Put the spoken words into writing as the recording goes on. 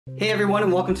Hey everyone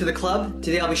and welcome to the club.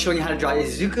 Today I'll be showing you how to draw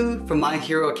Izuku from My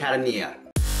Hero Academia.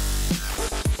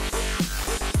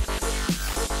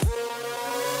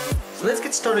 So let's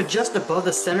get started just above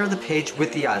the center of the page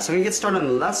with the eyes. So I'm going to get started on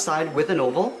the left side with an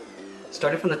oval.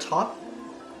 Starting from the top,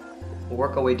 we'll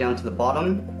work our way down to the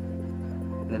bottom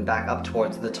and then back up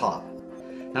towards the top.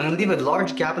 Now I'm going to leave a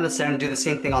large gap in the center and do the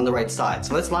same thing on the right side.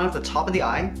 So let's line up the top of the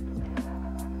eye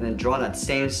and then draw that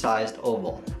same sized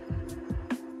oval.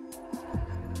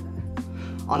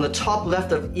 On the top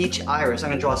left of each iris, I'm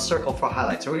going to draw a circle for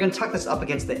highlight. So we're going to tuck this up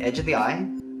against the edge of the eye.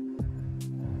 I'm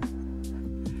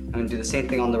going to do the same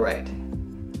thing on the right.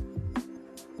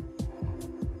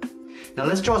 Now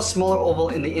let's draw a smaller oval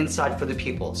in the inside for the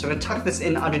pupil. So we're going to tuck this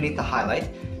in underneath the highlight,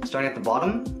 starting at the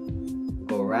bottom,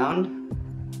 go around,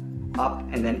 up,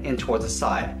 and then in towards the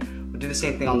side. We'll do the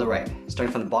same thing on the right,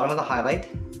 starting from the bottom of the highlight.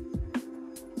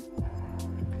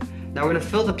 Now we're going to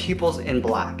fill the pupils in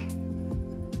black.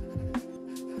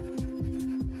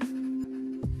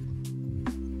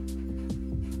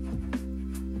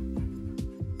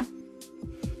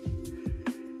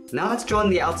 Now let's draw on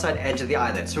the outside edge of the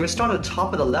eyelid. So we're going to start on the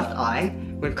top of the left eye,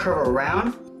 we're going to curve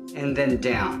around and then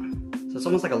down. So it's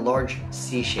almost like a large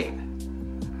C shape.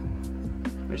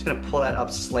 We're just going to pull that up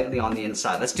slightly on the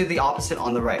inside. Let's do the opposite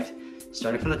on the right.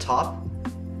 Starting from the top,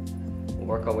 we'll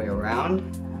work our way around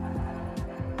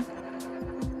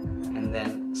and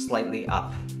then slightly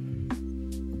up.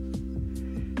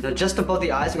 Now just above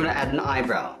the eyes, we're going to add an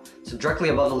eyebrow. So directly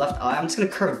above the left eye, I'm just going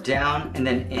to curve down and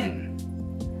then in.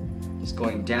 Just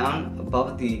going down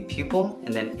above the pupil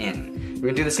and then in. We're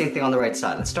going to do the same thing on the right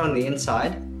side. Let's start on the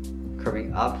inside,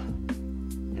 curving up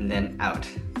and then out.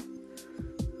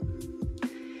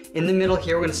 In the middle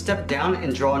here, we're going to step down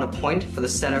and draw in a point for the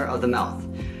center of the mouth.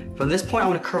 From this point, I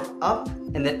want to curve up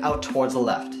and then out towards the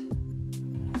left.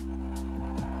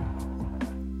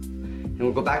 And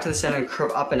we'll go back to the center and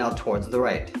curve up and out towards the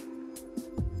right.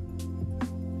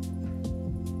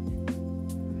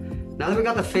 Now that we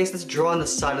got the face, let's draw on the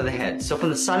side of the head. So from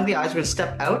the side of the eyes, we're going to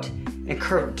step out and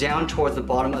curve down towards the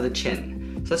bottom of the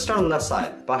chin. So let's start on the left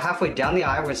side. About halfway down the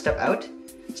eye, we're going to step out,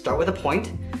 start with a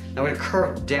point. Now we're going to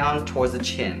curve down towards the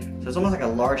chin. So it's almost like a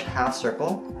large half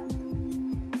circle.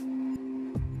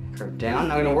 Curve down.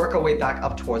 Now we're going to work our way back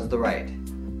up towards the right.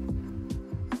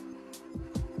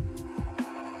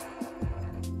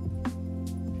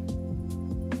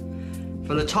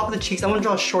 From the top of the cheeks, I want to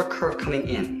draw a short curve coming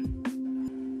in.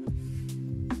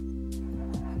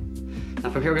 Now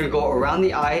from here we're going to go around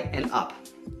the eye and up.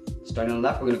 Starting on the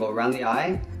left, we're going to go around the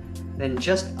eye, then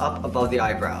just up above the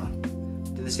eyebrow.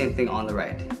 Do the same thing on the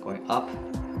right, going up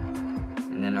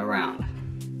and then around.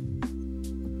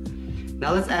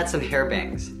 Now let's add some hair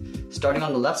bangs. Starting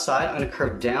on the left side, I'm going to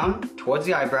curve down towards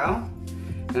the eyebrow.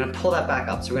 I'm going to pull that back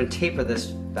up, so we're going to taper this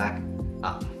back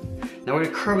up. Now we're going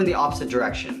to curve in the opposite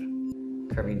direction.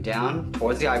 Curving down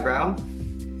towards the eyebrow,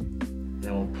 and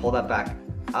then we'll pull that back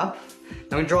up.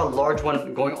 Now we draw a large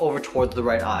one going over towards the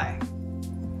right eye.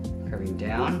 Curving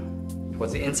down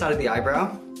towards the inside of the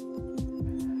eyebrow.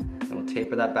 Then we'll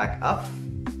taper that back up.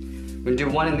 We're going to do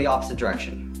one in the opposite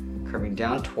direction. Curving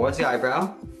down towards the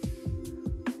eyebrow.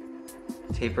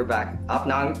 Taper back up.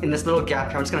 Now in this little gap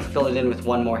here, I'm just going to fill it in with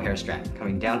one more hair strand.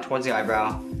 Coming down towards the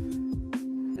eyebrow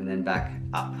and then back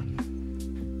up.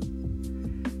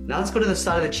 Now let's go to the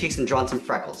side of the cheeks and draw on some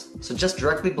freckles. So just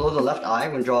directly below the left eye,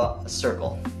 we're going to draw a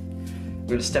circle.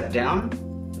 We're going to step down,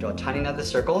 draw a tiny another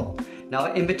circle.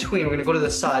 Now in between, we're going to go to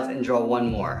the sides and draw one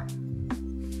more.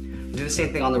 We'll do the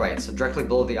same thing on the right. So directly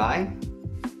below the eye,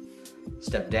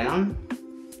 step down,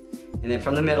 and then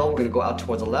from the middle, we're going to go out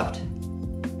towards the left,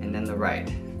 and then the right.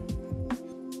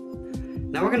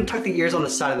 Now we're going to tuck the ears on the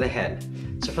side of the head.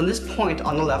 So from this point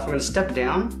on the left, we're going to step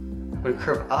down, we're going to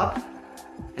curve up,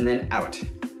 and then out.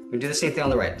 We're going to do the same thing on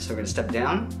the right. So we're going to step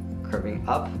down, curving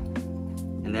up,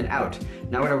 and then out.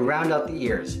 Now we're going to round out the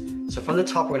ears. So from the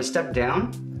top, we're going to step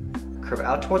down, curve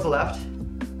out towards the left,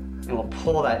 and we'll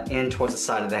pull that in towards the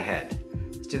side of the head.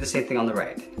 Let's do the same thing on the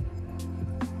right.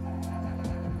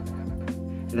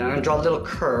 And then I'm going to draw a little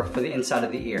curve for the inside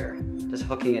of the ear, just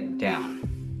hooking it down.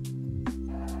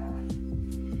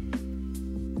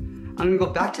 I'm going to go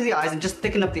back to the eyes and just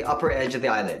thicken up the upper edge of the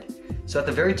eyelid. So at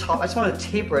the very top, I just want to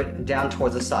taper it down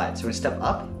towards the side. So we're going to step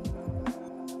up,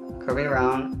 curving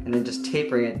around, and then just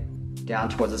tapering it down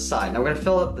towards the side. Now we're going to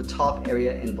fill up the top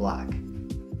area in black.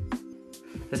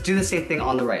 Let's do the same thing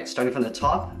on the right. Starting from the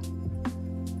top,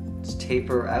 just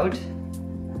taper out,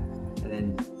 and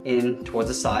then in towards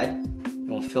the side, and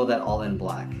we'll fill that all in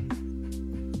black.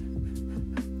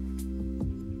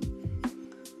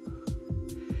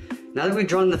 Now that we've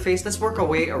drawn the face, let's work our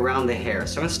way around the hair.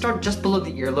 So I'm going to start just below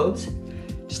the earlobes.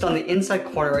 Just on the inside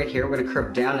corner right here, we're gonna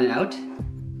curve down and out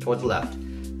towards the left.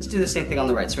 Let's do the same thing on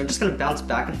the right. So we're just gonna bounce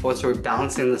back and forth, so we're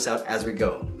balancing this out as we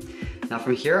go. Now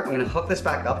from here, I'm gonna hook this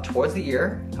back up towards the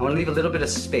ear. I wanna leave a little bit of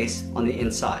space on the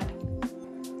inside.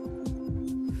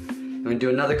 I'm gonna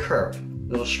do another curve,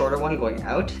 a little shorter one going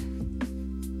out.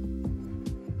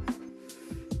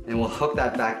 And we'll hook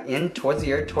that back in towards the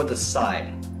ear, toward the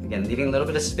side. Again, leaving a little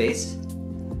bit of space.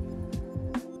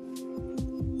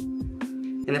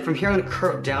 And then from here, I'm gonna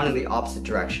curve down in the opposite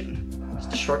direction.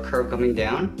 Just a short curve coming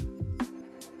down.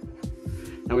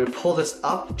 Now we're gonna pull this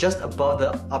up just above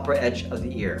the upper edge of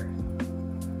the ear.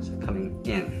 So coming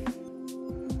in.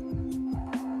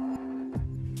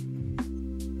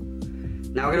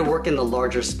 Now we're gonna work in the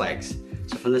larger spikes.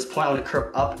 So from this point, I'm gonna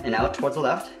curve up and out towards the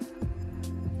left.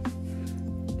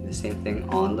 Do the same thing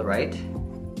on the right.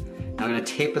 Now I'm gonna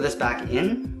taper this back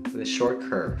in with a short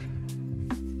curve.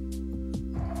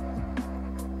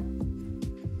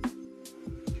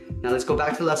 Now let's go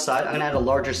back to the left side. I'm gonna add a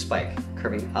larger spike,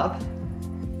 curving up.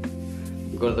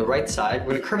 Go to the right side.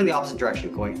 We're gonna curve in the opposite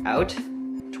direction, going out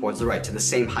towards the right to the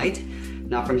same height.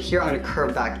 Now from here, I'm gonna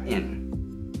curve back in.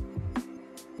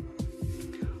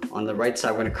 On the right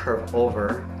side, we're gonna curve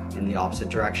over in the opposite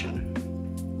direction.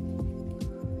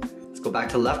 Let's go back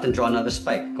to the left and draw another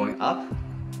spike, going up.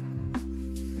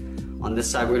 On this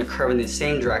side, we're gonna curve in the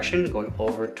same direction, going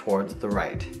over towards the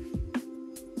right.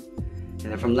 And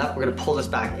then from left, we're gonna pull this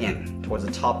back in towards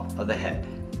the top of the head.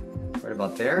 Right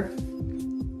about there.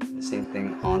 The same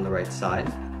thing on the right side.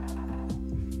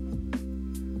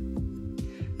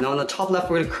 Now on the top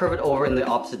left, we're gonna curve it over in the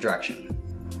opposite direction.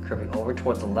 Curving over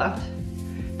towards the left.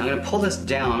 Now I'm gonna pull this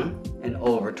down and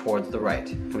over towards the right.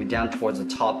 Coming down towards the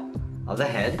top of the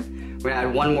head. We're gonna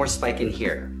add one more spike in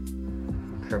here.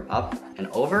 Curve up and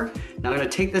over. Now I'm gonna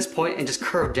take this point and just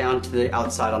curve down to the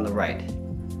outside on the right.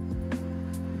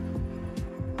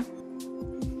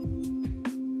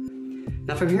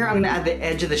 Now from here, I'm gonna add the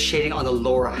edge of the shading on the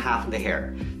lower half of the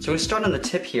hair. So we're gonna start on the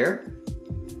tip here,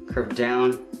 curve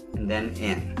down and then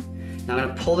in. Now I'm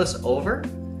gonna pull this over,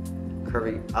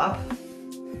 curving up,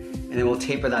 and then we'll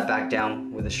taper that back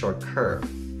down with a short curve.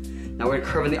 Now we're gonna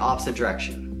curve in the opposite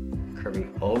direction,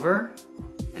 curving over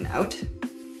and out.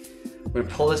 We're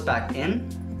gonna pull this back in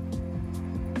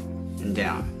and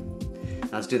down. Now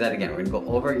let's do that again. We're gonna go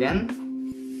over again.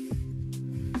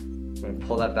 We're gonna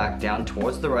pull that back down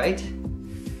towards the right.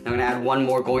 Now I'm gonna add one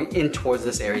more going in towards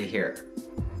this area here.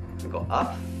 I'm gonna go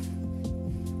up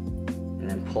and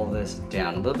then pull this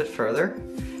down a little bit further.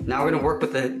 Now we're gonna work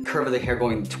with the curve of the hair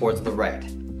going towards the right.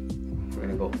 We're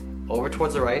gonna go over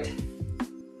towards the right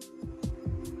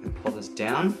and pull this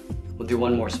down. We'll do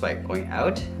one more spike going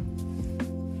out.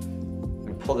 We're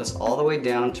gonna pull this all the way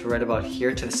down to right about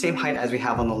here to the same height as we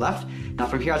have on the left. Now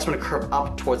from here, I just wanna curve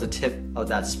up towards the tip of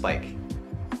that spike.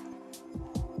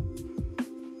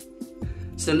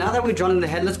 So now that we've drawn in the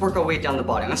head, let's work our way down the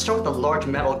body. I'm gonna start with the large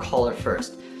metal collar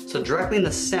first. So directly in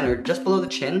the center, just below the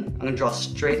chin, I'm gonna draw a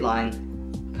straight line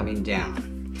coming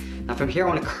down. Now from here, I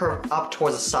wanna curve up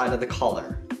towards the side of the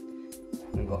collar.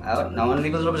 I'm gonna go out. Now I wanna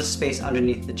leave a little bit of space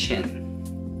underneath the chin.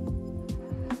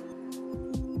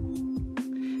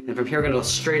 And from here, we're gonna go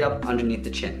straight up underneath the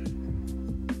chin.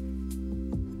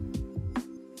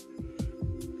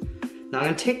 Now I'm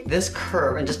gonna take this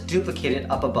curve and just duplicate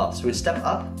it up above. So we're gonna step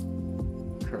up,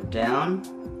 curve down,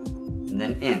 and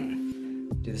then in.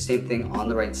 Do the same thing on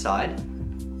the right side.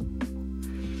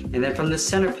 And then from the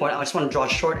center point, I just want to draw a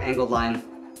short angled line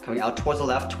coming out towards the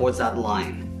left, towards that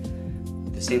line.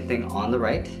 Do the same thing on the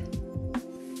right.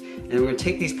 And we're going to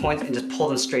take these points and just pull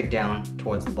them straight down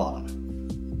towards the bottom.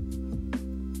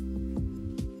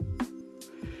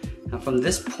 Now from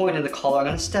this point in the collar, I'm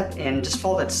going to step in, just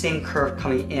follow that same curve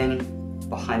coming in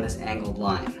behind this angled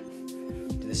line.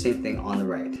 Do the same thing on the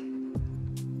right.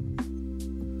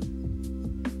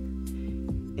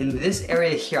 In this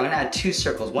area here, I'm gonna add two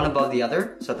circles, one above the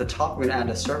other. So at the top, we're gonna add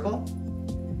a circle,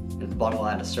 and at the bottom, we'll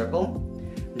add a circle.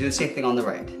 Do the same thing on the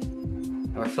right.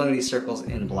 And we're filling these circles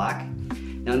in black.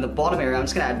 Now in the bottom area, I'm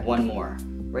just gonna add one more,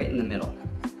 right in the middle.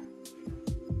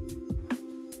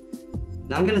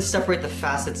 Now I'm gonna separate the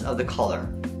facets of the collar.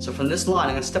 So from this line,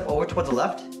 I'm gonna step over towards the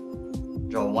left,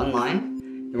 draw one line,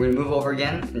 then we're gonna move over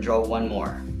again and draw one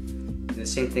more. Do the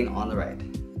same thing on the right.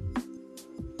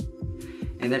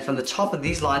 And then from the top of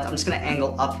these lines, I'm just gonna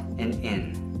angle up and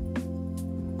in.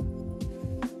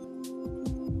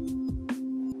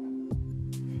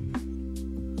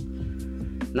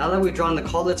 Now that we've drawn the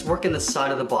collar, let's work in the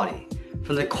side of the body.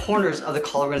 From the corners of the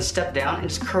collar, we're gonna step down and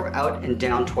just curve out and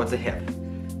down towards the hip.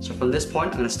 So from this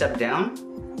point, I'm gonna step down,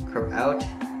 curve out,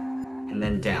 and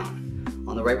then down.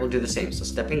 On the right, we'll do the same. So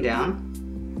stepping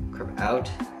down, curve out,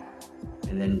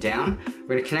 and then down.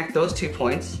 We're going to connect those 2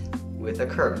 points with a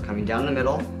curve coming down the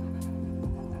middle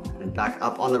and back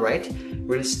up on the right.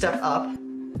 We're going to step up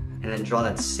and then draw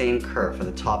that same curve for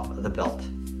the top of the belt.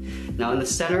 Now in the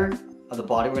center of the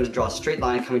body, we're going to draw a straight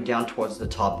line coming down towards the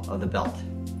top of the belt.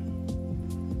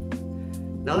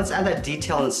 Now let's add that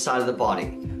detail on the side of the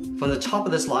body. From the top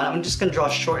of this line, I'm just going to draw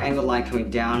a short angled line coming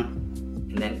down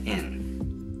and then in.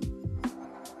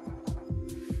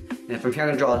 And from here I'm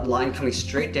going to draw a line coming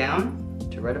straight down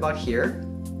to right about here.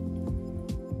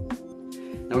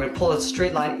 Now we're going to pull a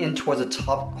straight line in towards the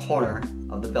top corner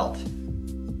of the belt.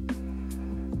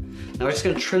 Now we're just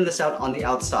going to trim this out on the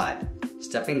outside.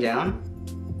 Stepping down,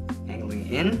 angling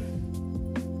in,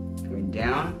 coming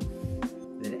down,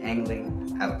 and then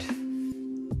angling out.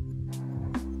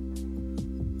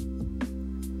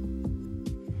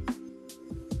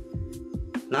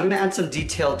 Now I'm going to add some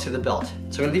detail to the belt. So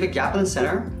I'm going to leave a gap in the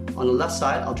center. On the left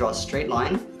side, I'll draw a straight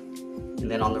line, and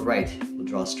then on the right, we'll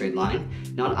draw a straight line.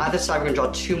 Now on either side, we're going to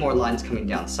draw 2 more lines coming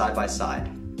down, side by side.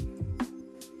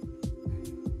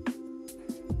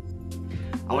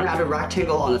 I want to add a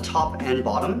rectangle on the top and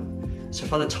bottom. So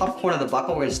from the top corner of the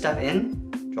buckle, we're going to step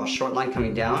in, draw a short line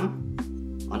coming down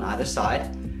on either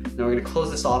side. Then we're going to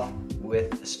close this off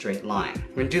with a straight line.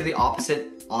 We're going to do the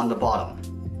opposite on the bottom.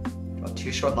 Draw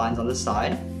 2 short lines on the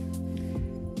side,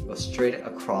 go straight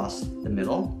across the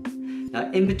middle. Now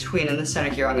in between, in the center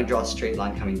here, I'm going to draw a straight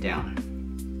line coming down.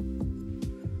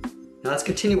 Now let's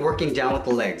continue working down with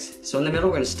the legs. So in the middle,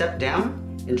 we're going to step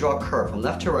down and draw a curve from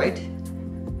left to right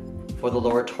for the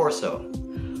lower torso.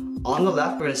 On the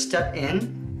left, we're going to step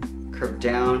in, curve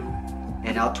down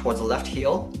and out towards the left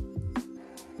heel.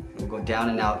 We'll go down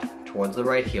and out towards the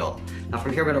right heel. Now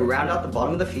from here, we're going to round out the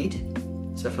bottom of the feet.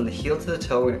 So from the heel to the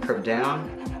toe, we're going to curve down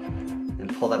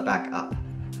and pull that back up.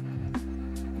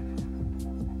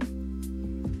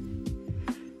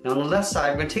 Now on the left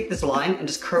side, we're going to take this line and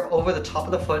just curve over the top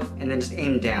of the foot and then just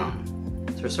aim down.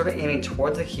 So we're sort of aiming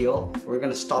towards the heel. We're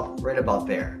going to stop right about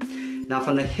there. Now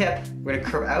from the hip, we're going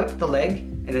to curve out the leg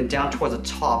and then down towards the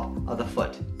top of the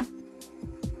foot.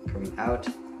 Curving out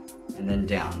and then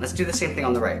down. Let's do the same thing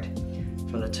on the right.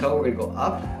 From the toe, we're going to go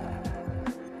up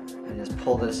and just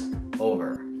pull this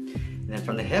over. And then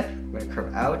from the hip, we're going to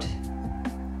curve out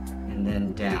and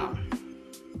then down.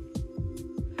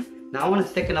 Now I want to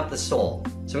thicken up the sole.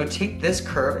 So I'm going to take this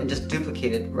curve and just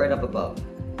duplicate it right up above.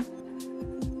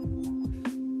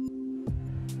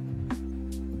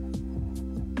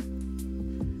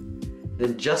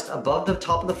 Then just above the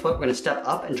top of the foot, we're going to step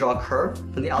up and draw a curve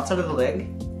from the outside of the leg,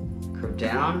 curve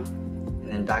down, and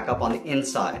then back up on the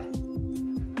inside.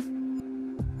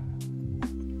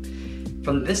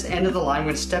 From this end of the line,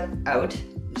 we're going to step out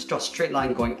and just draw a straight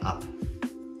line going up.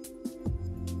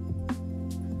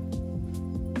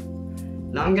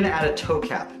 Now I'm going to add a toe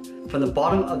cap. From the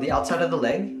bottom of the outside of the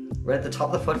leg, right at the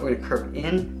top of the foot, we're going to curve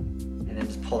in and then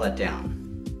just pull that down.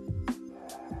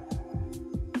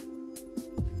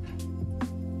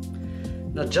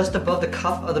 Now just above the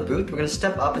cuff of the boot, we're going to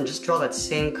step up and just draw that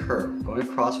same curve, going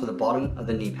across for the bottom of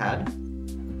the knee pad.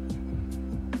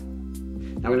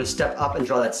 Now we're going to step up and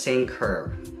draw that same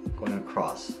curve, going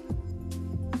across.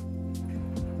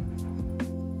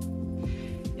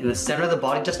 In the center of the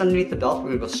body, just underneath the belt, we're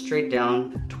going to go straight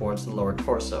down towards the lower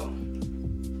torso.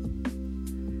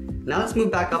 Now let's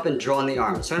move back up and draw on the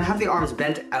arms. So I'm going to have the arms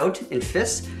bent out in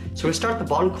fists. So we start at the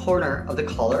bottom corner of the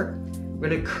collar. We're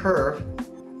going to curve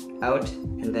out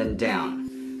and then down.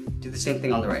 Do the same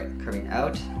thing on the right, curving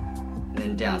out and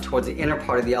then down towards the inner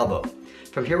part of the elbow.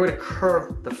 From here, we're going to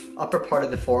curve the upper part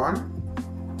of the forearm,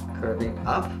 curving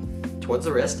up towards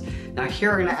the wrist. Now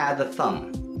here we're going to add the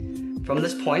thumb. From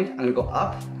this point, I'm going to go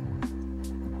up,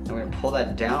 and we're going to pull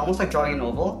that down, almost like drawing an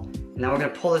oval. And now we're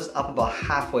going to pull this up about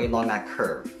halfway along that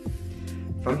curve.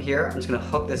 From here, I'm just going to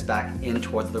hook this back in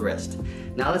towards the wrist.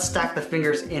 Now let's stack the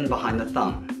fingers in behind the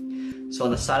thumb. So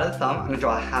on the side of the thumb, I'm going to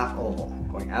draw a half oval,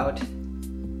 going out,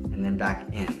 and then back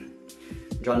in.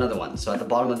 Draw another one. So at the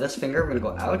bottom of this finger, we're going to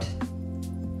go out,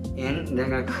 in, and then I'm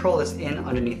going to curl this in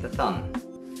underneath the thumb.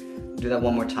 Do that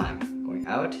one more time. Going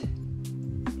out,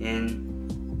 in,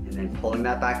 and then pulling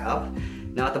that back up.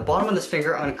 Now at the bottom of this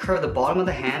finger, I'm going to curve the bottom of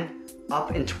the hand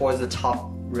up and towards the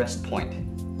top wrist point.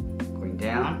 Going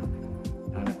down,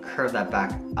 and I'm going to curve that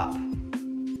back up.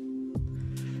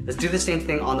 Let's do the same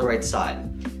thing on the right side.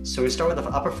 So we start with the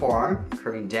upper forearm,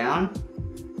 curving down,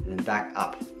 and then back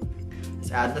up.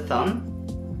 Let's add the thumb,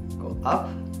 go up,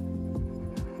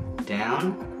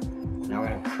 down. Now we're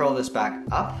going to curl this back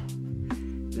up.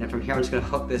 And then from here, I'm just going to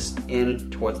hook this in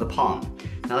towards the palm.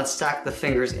 Now let's stack the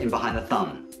fingers in behind the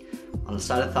thumb. On the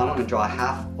side of the thumb, I'm going to draw a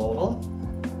half oval.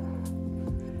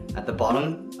 At the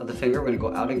bottom of the finger, we're gonna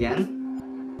go out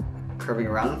again, curving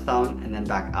around the thumb and then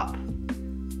back up.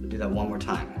 We'll do that one more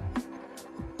time.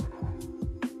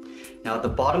 Now at the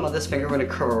bottom of this finger, we're gonna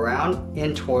curve around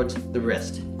in towards the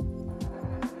wrist.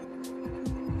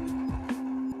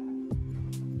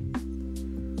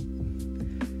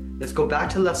 Let's go back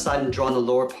to the left side and draw on the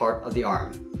lower part of the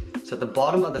arm. So at the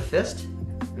bottom of the fist,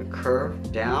 we're gonna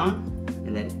curve down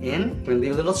and then in. We're gonna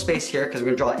leave a little space here because we're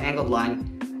gonna draw an angled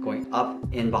line going up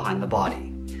in behind the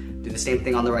body. Do the same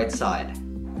thing on the right side.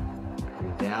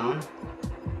 Going down,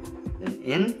 then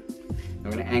in.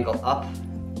 We're gonna angle up,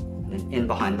 then in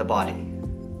behind the body.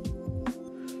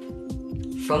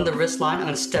 From the wrist line, I'm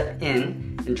gonna step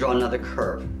in and draw another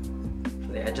curve.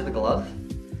 For the edge of the glove,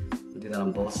 we'll do that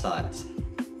on both sides.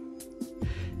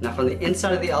 Now from the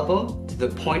inside of the elbow to the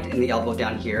point in the elbow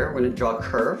down here, we're gonna draw a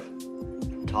curve,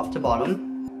 top to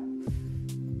bottom.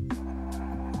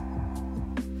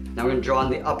 Now we're going to draw on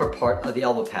the upper part of the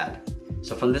elbow pad.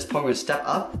 So from this point, we're going to step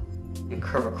up and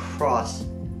curve across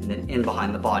and then in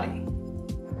behind the body.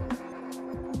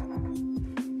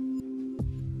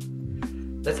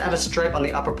 Let's add a stripe on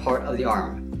the upper part of the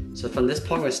arm. So from this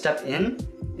point, we're going to step in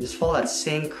and just follow that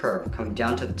same curve coming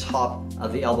down to the top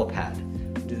of the elbow pad.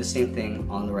 Do the same thing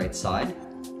on the right side.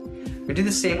 We do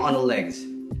the same on the legs.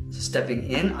 So stepping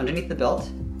in underneath the belt,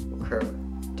 we'll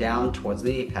curve down towards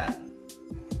the knee pad.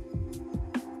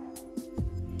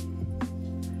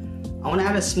 I want to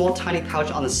add a small tiny pouch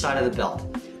on the side of the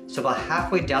belt. So about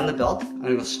halfway down the belt, I'm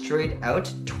going to go straight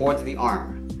out towards the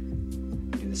arm.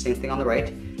 Do the same thing on the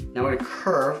right. Now we're going to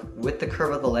curve with the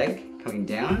curve of the leg, coming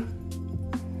down.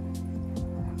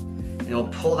 And we'll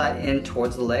pull that in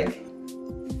towards the leg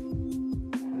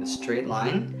with a straight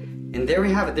line. And there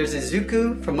we have it. There's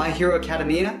Izuku from My Hero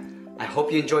Academia. I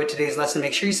hope you enjoyed today's lesson.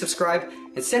 Make sure you subscribe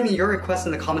and send me your requests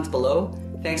in the comments below.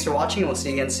 Thanks for watching and we'll see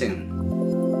you again soon.